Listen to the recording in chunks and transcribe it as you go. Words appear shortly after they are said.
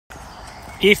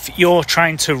If you're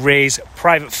trying to raise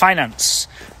private finance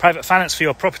for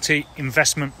your property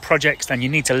investment projects, then you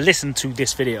need to listen to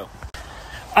this video.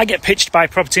 I get pitched by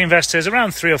property investors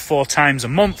around 3 or 4 times a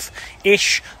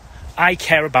month-ish. I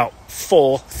care about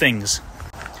 4 things.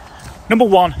 Number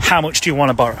 1, how much do you want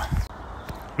to borrow?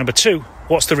 Number 2,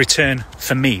 what's the return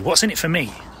for me? What's in it for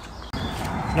me?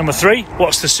 Number 3,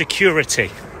 what's the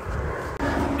security?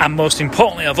 And most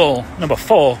importantly of all, number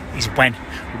 4 is when.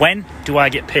 When do I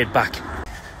get paid back?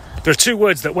 There are 2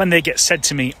 words that when they get said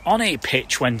to me on a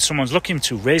pitch, when someone's looking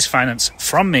to raise finance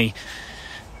from me,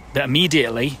 that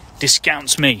immediately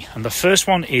discounts me. And the first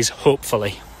one is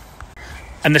hopefully.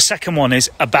 And the second one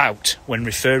is about, when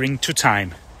referring to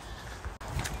time.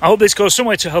 I hope this goes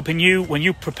somewhere to helping you when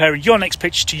you prepare your next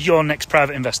pitch to your next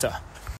private investor.